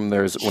saying from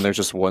when there's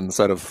just one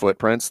set of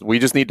footprints. We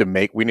need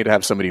to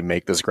have somebody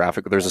make this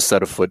graphic. There's a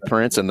set of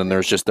footprints, and then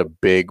there's just a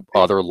big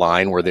other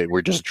line where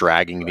we're just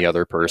dragging the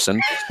other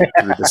person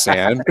through the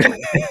sand.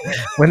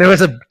 When there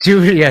was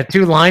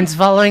two lines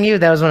following you,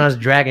 that was when I was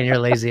dragging your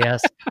lazy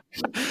ass.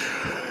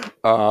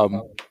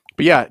 But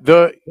yeah,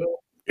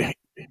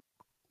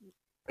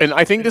 and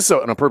I think this is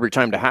an appropriate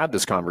time to have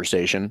this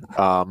conversation.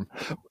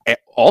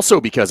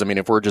 Also, because, I mean,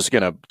 if we're just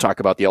going to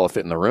talk about the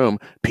elephant in the room,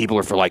 people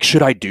are like,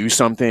 should I do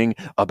something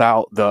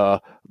about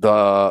the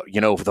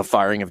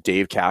firing of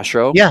Dave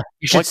Castro? Yeah,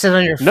 you should sit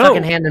on your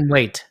fucking hand and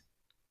wait.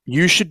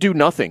 You should do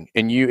nothing.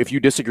 And if you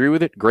disagree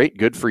with it, great,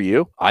 good for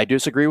you. I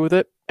disagree with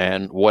it,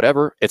 and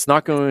whatever. It's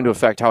not going to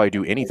affect how I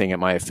do anything at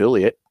my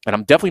affiliate, and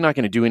I'm definitely not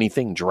going to do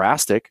anything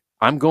drastic.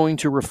 I'm going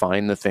to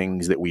refine the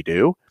things that we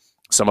do.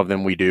 Some of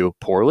them we do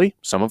poorly.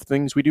 Some of the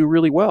things we do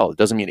really well. It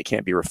doesn't mean it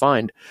can't be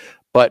refined.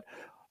 But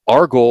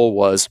our goal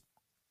was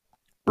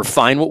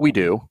refine what we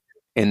do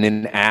and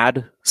then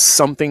add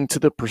something to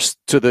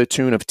the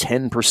tune of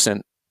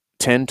 10%,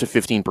 10 to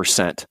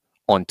 15%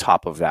 on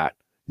top of that.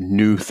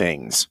 New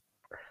things.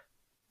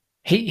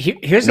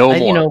 Here's no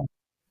more.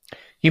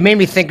 You made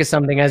me think of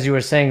something as you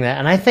were saying that.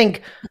 And I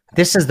think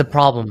this is the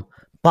problem.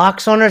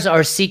 Box owners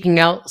are seeking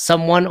out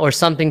someone or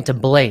something to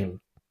blame.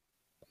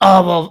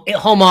 Oh, well,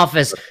 home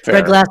office.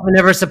 Fair. Greg Glassman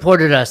never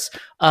supported us.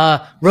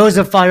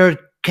 Rosa fired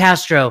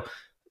Castro.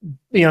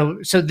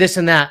 So this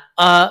and that.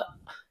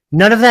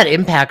 None of that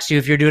impacts you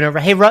if you're doing it.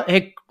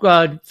 Hey,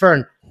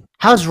 Fern,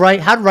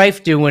 how'd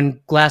Rife do when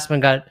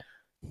Glassman got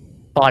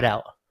bought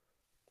out?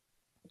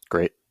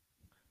 Great.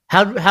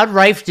 How'd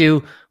Rife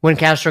do when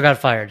Castro got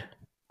fired?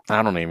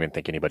 I don't even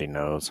think anybody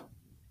knows.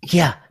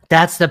 Yeah,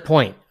 that's the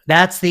point.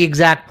 That's the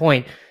exact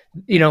point.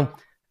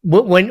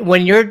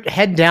 When you're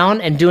head down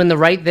and doing the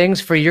right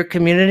things for your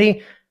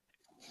community,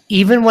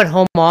 even what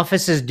home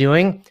office is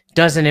doing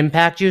doesn't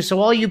impact you. So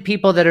all you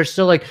people that are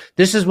still like,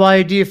 this is why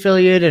I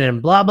de-affiliated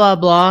and blah, blah,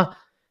 blah,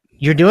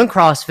 you're doing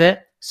CrossFit.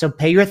 So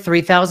pay your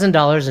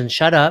 $3,000 and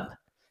shut up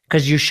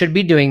because you should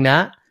be doing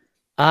that.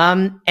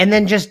 And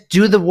then just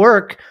do the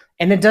work.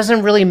 And it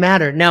doesn't really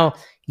matter. Now,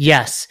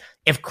 yes,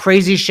 if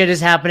crazy shit is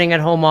happening at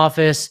home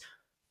office,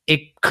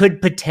 it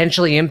could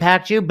potentially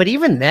impact you. But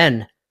even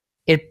then,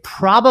 it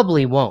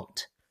probably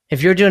won't.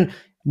 If you're doing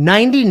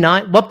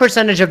 99, what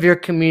percentage of your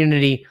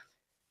community,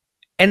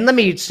 and let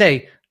me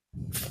say,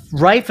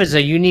 Rife is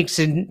a unique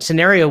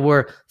scenario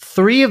where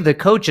 3 of the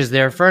coaches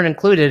there, Fern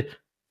included,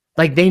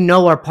 like they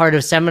know are part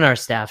of seminar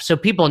staff. So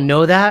people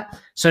know that.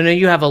 So now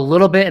you have a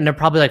little bit and they're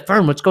probably like,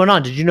 Fern, what's going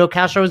on? Did you know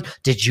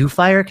did you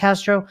fire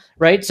Castro?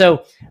 Right?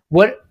 So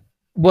what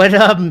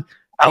I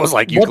was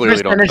like, you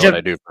clearly don't know what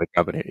I do for the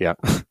company. Yeah.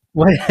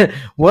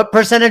 What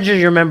percentage of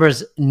your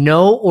members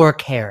know or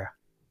care?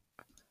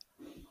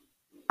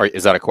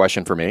 Is that a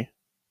question for me?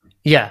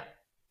 Yeah.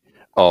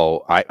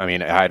 Oh, I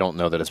mean, I don't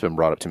know that it's been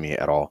brought up to me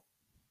at all.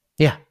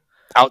 Yeah.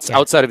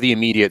 Outside of the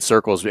immediate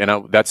circles,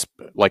 and that's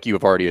like you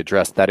have already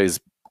addressed. That is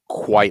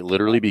quite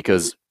literally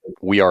because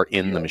we are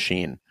in the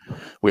machine.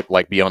 We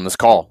like be on this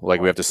call. Like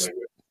we have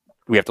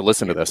to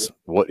listen to this.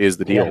 What is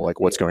the deal?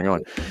 Like what's going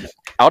on?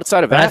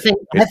 Outside of But that,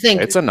 I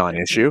think it's a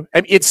non-issue.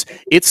 I mean,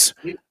 it's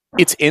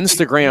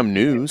Instagram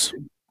news,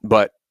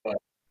 but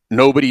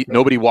nobody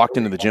walked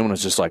into the gym and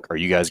was just like, "Are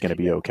you guys going to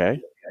be okay?"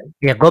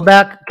 Yeah, go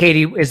back,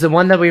 Katie. Is the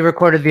one that we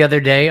recorded the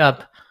other day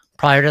up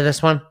prior to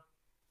this one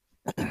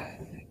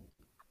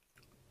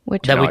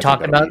Which that No, we I think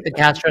talked that'll about be- the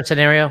Castro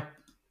scenario?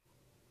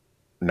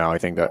 No, I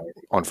think that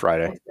on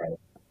Friday.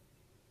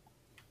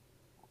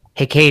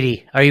 Hey,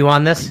 Katie, are you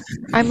on this?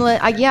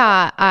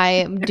 yeah,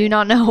 I do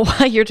not know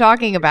what you're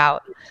talking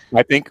about.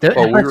 I think The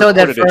we episode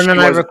that recorded it. Fern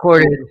and I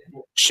recorded.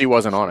 She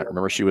wasn't on it.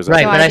 Remember, she was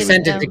Right, So but I I didn't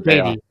sent it to know.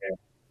 Katie.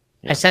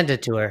 Yeah. I sent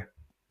it to her.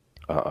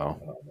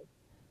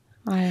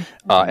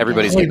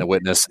 Everybody's getting to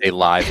witness a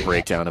live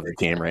breakdown of the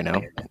team right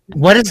now.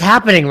 What is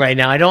happening right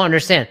now? I don't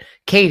understand.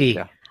 Katie,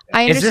 Yeah.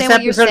 I Is this understand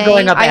what you're episode saying.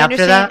 going up I after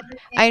understand, that?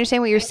 I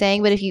understand what you're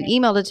saying, but if you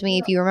emailed it to me,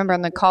 if you remember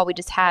on the call we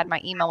just had,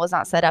 my email was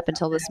not set up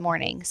until this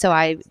morning. So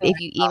if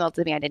you emailed it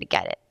to me, I didn't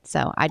get it.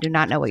 So I do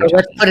not know what so you're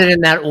let's talking put about. it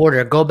in that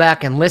order. Go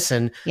back and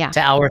listen Yeah.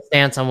 to our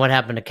stance on what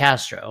happened to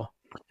Castro.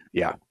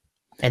 Yeah.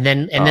 And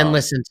then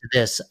listen to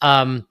this.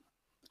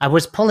 I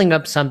was pulling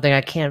up something. I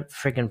can't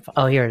freaking.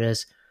 Oh, here it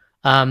is.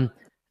 I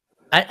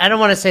don't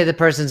want to say the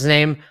person's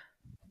name.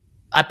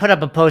 I put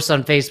up a post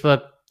on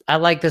Facebook. I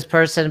like this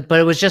person, but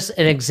it was just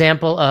an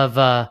example of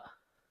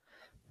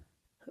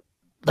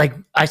like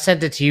I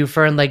sent it to you,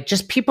 Fern. Like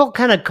just people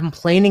kind of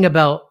complaining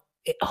about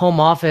home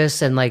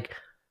office and like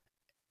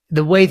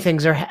the way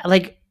things are.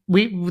 Like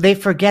they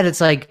forget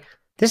it's like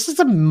this is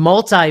a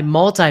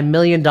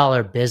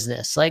multi-million-dollar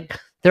business. Like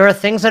there are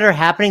things that are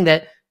happening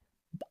that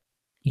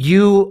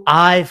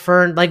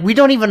Fern, like we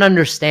don't even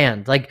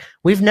understand. Like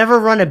we've never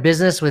run a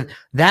business with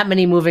that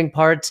many moving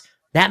parts,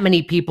 that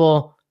many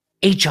people,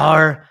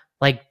 HR,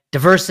 like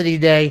diversity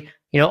day,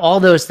 all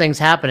those things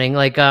happening.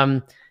 Like,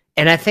 and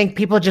I think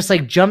people just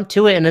like jump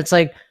to it and it's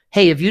like,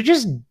 hey, if you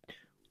just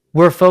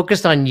were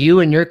focused on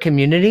you and your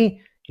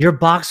community, your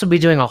box would be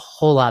doing a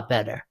whole lot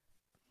better.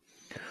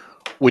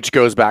 Which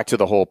goes back to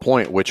the whole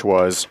point, which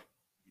was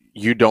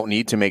you don't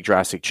need to make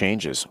drastic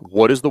changes.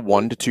 What is the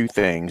 1 to 2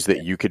 things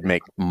that you could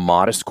make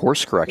modest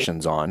course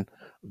corrections on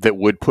that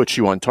would put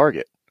you on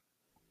target?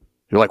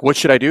 You're like, what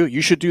should I do?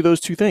 You should do those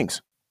 2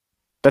 things.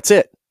 That's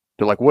it.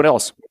 They're like, what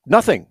else?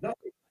 Nothing.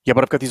 Yeah,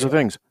 but I've got these other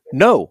things.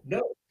 No,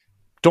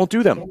 don't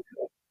do them.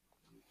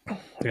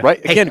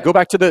 Right? Again, go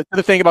back to the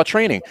thing about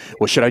training.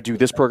 Well, should I do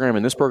this program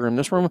and this program and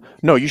this program?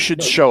 No, you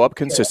should show up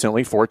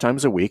consistently 4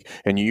 times a week,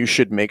 and you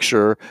should make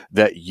sure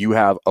that you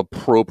have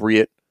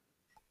appropriate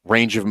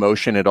range of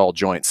motion at all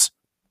joints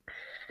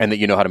and that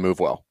you know how to move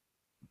well.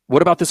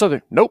 What about this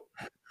other? Nope.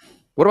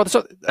 What about this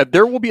other?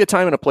 There will be a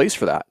time and a place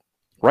for that.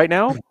 Right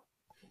now,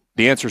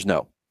 the answer is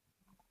no.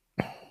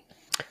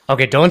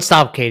 Okay, don't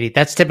stop, Katie.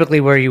 That's typically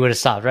where you would have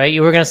stopped, right?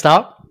 You were going to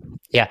stop?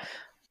 Yeah.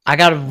 I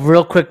got a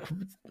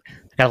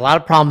lot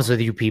of problems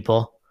with you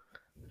people,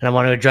 and I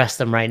want to address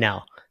them right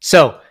now.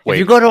 So if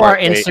you go to our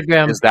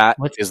Instagram,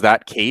 is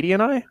that Katie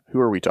and I? Who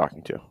are we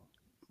talking to?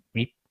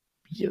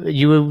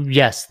 You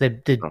yes,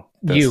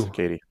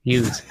 Katie.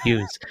 Utes.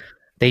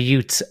 The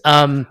Utes.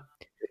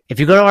 If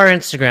you go to our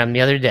Instagram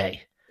the other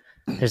day,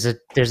 there's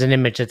an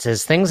image that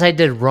says things I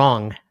did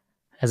wrong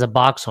as a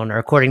box owner,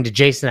 according to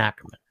Jason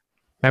Ackerman.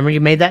 Remember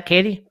you made that,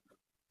 Katie?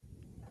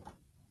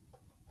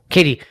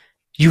 Katie,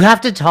 you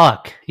have to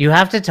talk. You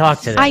have to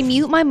talk to them. I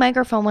mute my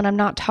microphone when I'm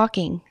not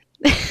talking.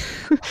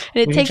 And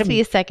it takes me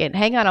a second.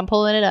 Hang on, I'm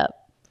pulling it up.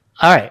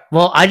 All right.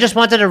 Well, I just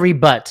wanted to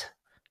rebut.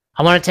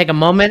 I want to take a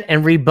moment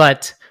and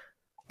rebut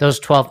those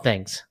 12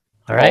 things.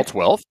 All right? All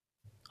 12?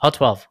 All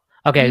 12.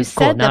 Okay, You cool.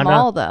 said them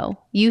all, though.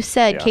 You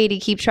said, Katie,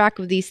 keep track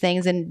of these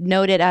things and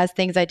note it as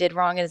things I did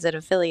wrong as an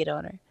affiliate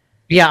owner.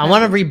 Yeah, I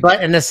want to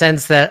rebut in the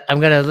sense that I'm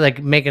going to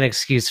like make an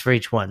excuse for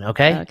each one,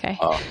 okay? Okay.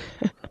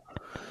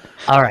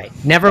 All right.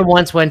 Never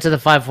once went to the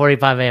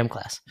 5:45 a.m.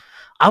 class.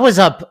 I was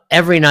up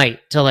every night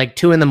till like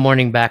 2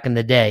 a.m. back in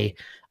the day,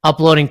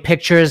 uploading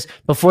pictures.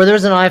 Before there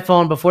was an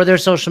iPhone, before there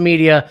was social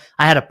media,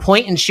 I had a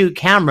point and shoot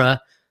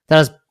camera that I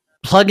was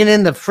plugging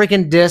in the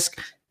freaking disc.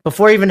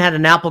 Before I even had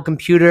an Apple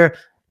computer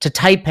to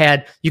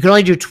TypePad, you could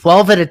only do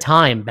 12 at a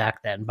time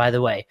back then, by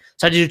the way.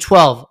 So I had to do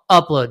 12,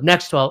 upload,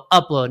 next 12,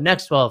 upload,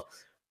 next 12.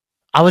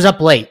 I was up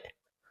late,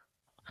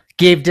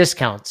 gave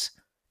discounts,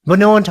 but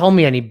no one told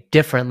me any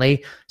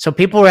differently. So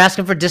people were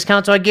asking for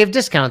discounts, so I gave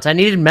discounts. I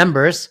needed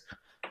members.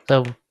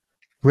 So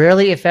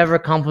rarely, if ever,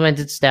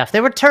 complimented staff.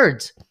 They were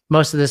turds,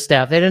 most of the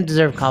staff. They didn't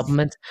deserve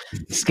compliments.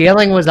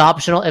 Scaling was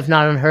optional, if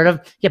not unheard of.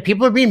 Yeah,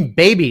 people are being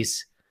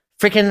babies.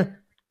 Freaking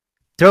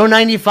throw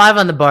 95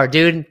 on the bar,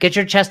 dude. Get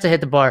your chest to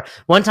hit the bar.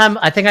 One time,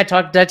 I think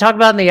did I talk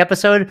about in the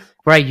episode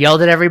where I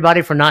yelled at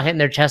everybody for not hitting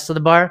their chest to the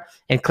bar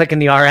and clicking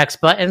the RX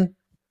button?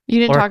 You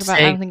didn't Or talk about,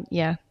 I don't think,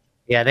 yeah.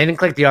 Yeah, they didn't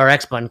click the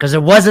RX button because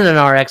there wasn't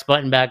an RX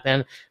button back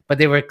then, but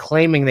they were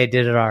claiming they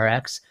did an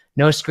RX.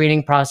 No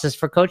screening process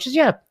for coaches.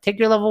 Yeah, take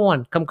your level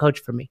 1. Come coach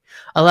for me.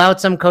 Allowed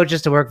some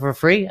coaches to work for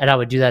free, and I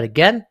would do that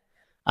again.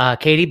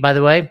 Katie, by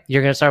the way,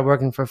 you're going to start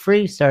working for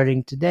free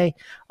starting today.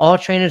 All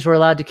trainers were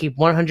allowed to keep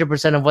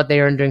 100% of what they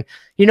earned doing.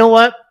 You know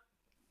what?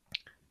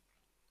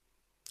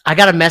 I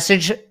got a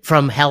message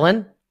from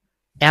Helen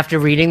after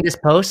reading this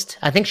post.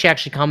 I think she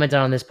actually commented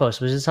on this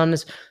post. Was this on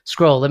this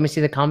scroll? Let me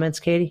see the comments,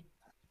 Katie.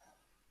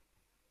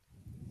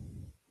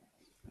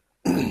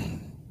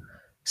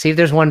 See if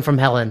there's one from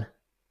Helen.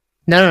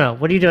 No.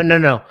 What are you doing?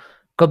 No.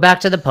 Go back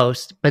to the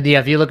post. But yeah,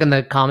 if you look in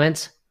the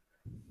comments.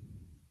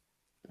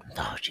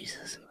 Oh,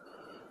 Jesus.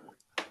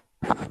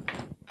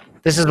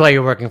 This is why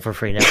you're working for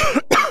free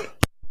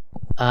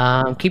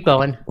now. Keep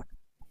going.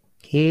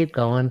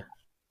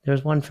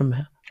 There's one from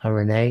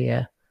Renee,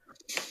 yeah.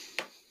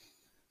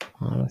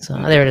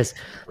 There it is.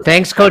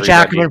 Thanks, Coach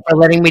Ackerman, for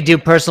letting me do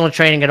personal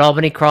training at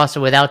Albany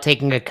CrossFit without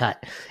taking a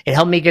cut. It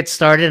helped me get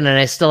started, and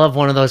I still have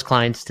one of those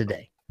clients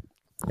today.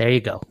 There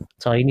you go.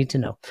 That's all you need to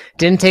know.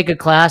 Didn't take a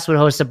class, would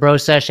host a bro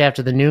sesh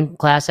after the noon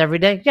class every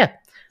day. Yeah,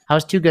 I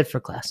was too good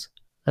for class.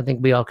 I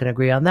think we all can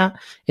agree on that.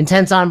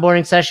 Intense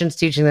onboarding sessions,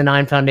 teaching the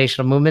 9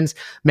 foundational movements.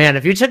 Man,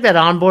 if you took that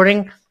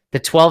onboarding, the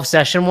 12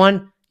 session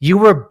one, you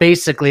were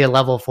basically a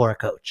level 4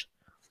 coach.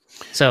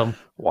 So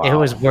wow. It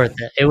was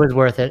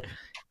worth it.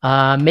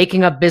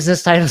 Making up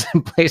business titles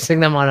and placing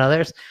them on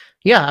others.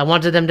 Yeah, I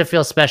wanted them to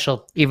feel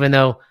special, even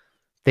though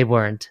they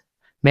weren't.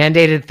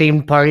 Mandated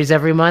themed parties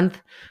every month.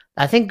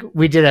 I think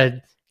we did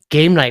a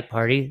game night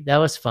party. That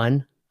was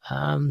fun.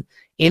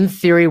 In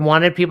theory,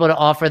 wanted people to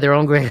offer their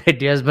own great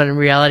ideas, but in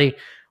reality,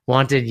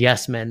 wanted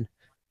yes men.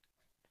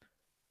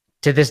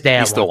 To this day,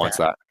 he still wants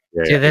that.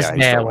 To this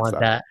day, I want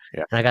that.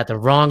 Yeah. And I got the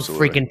wrong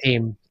freaking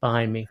team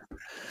behind me.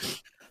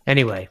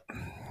 Anyway,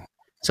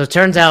 so it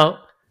turns out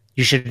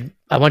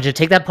I want you to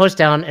take that post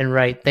down and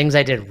write things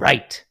I did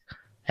right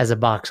as a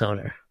box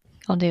owner.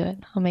 I'll do it.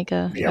 I'll make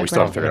a. Yeah, we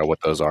still have to figure out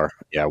what those are.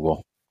 Yeah,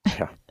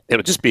 yeah.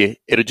 It'll just be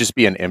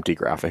an empty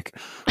graphic.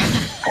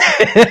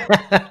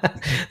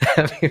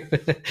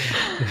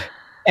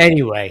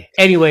 Anyway,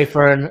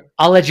 Fern,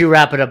 I'll let you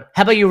wrap it up.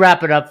 How about you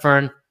wrap it up,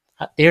 Fern?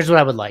 Here's what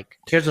I would like.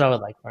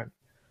 Fern.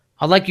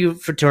 I'd like you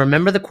to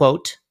remember the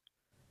quote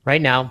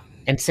right now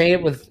and say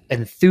it with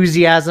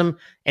enthusiasm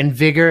and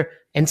vigor,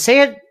 and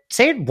say it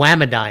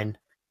whammadine.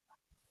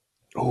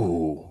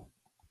 Ooh,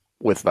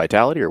 with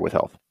vitality or with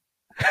health?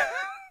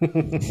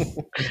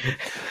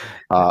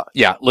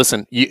 Yeah,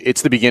 listen,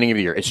 it's the beginning of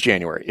the year. It's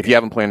January. If you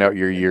haven't planned out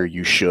your year,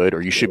 you should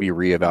be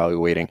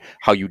reevaluating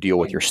how you deal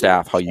with your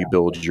staff, how you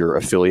build your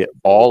affiliate,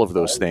 all of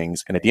those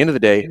things. And at the end of the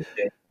day,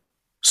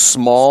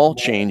 small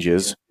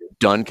changes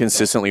done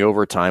consistently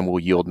over time will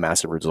yield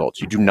massive results.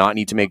 You do not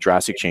need to make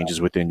drastic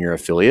changes within your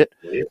affiliate.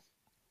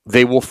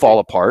 They will fall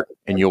apart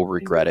and you'll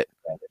regret it.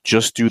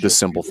 Just do the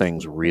simple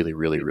things really,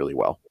 really, really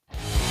well.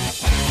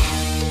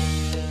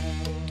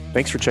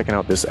 Thanks for checking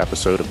out this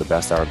episode of the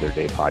Best Hour of Their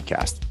Day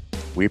podcast.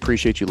 We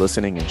appreciate you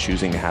listening and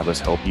choosing to have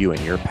us help you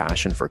in your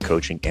passion for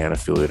coaching and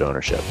affiliate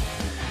ownership.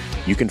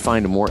 You can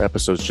find more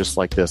episodes just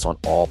like this on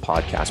all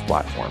podcast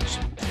platforms.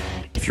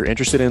 If you're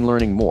interested in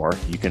learning more,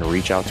 you can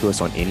reach out to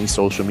us on any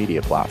social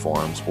media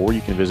platforms, or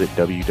you can visit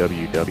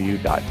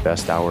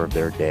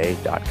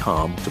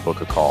www.besthouroftheirday.com to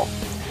book a call.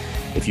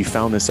 If you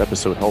found this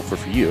episode helpful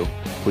for you,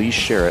 please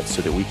share it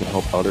so that we can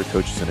help other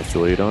coaches and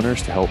affiliate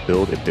owners to help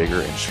build a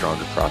bigger and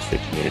stronger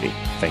CrossFit community.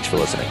 Thanks for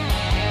listening.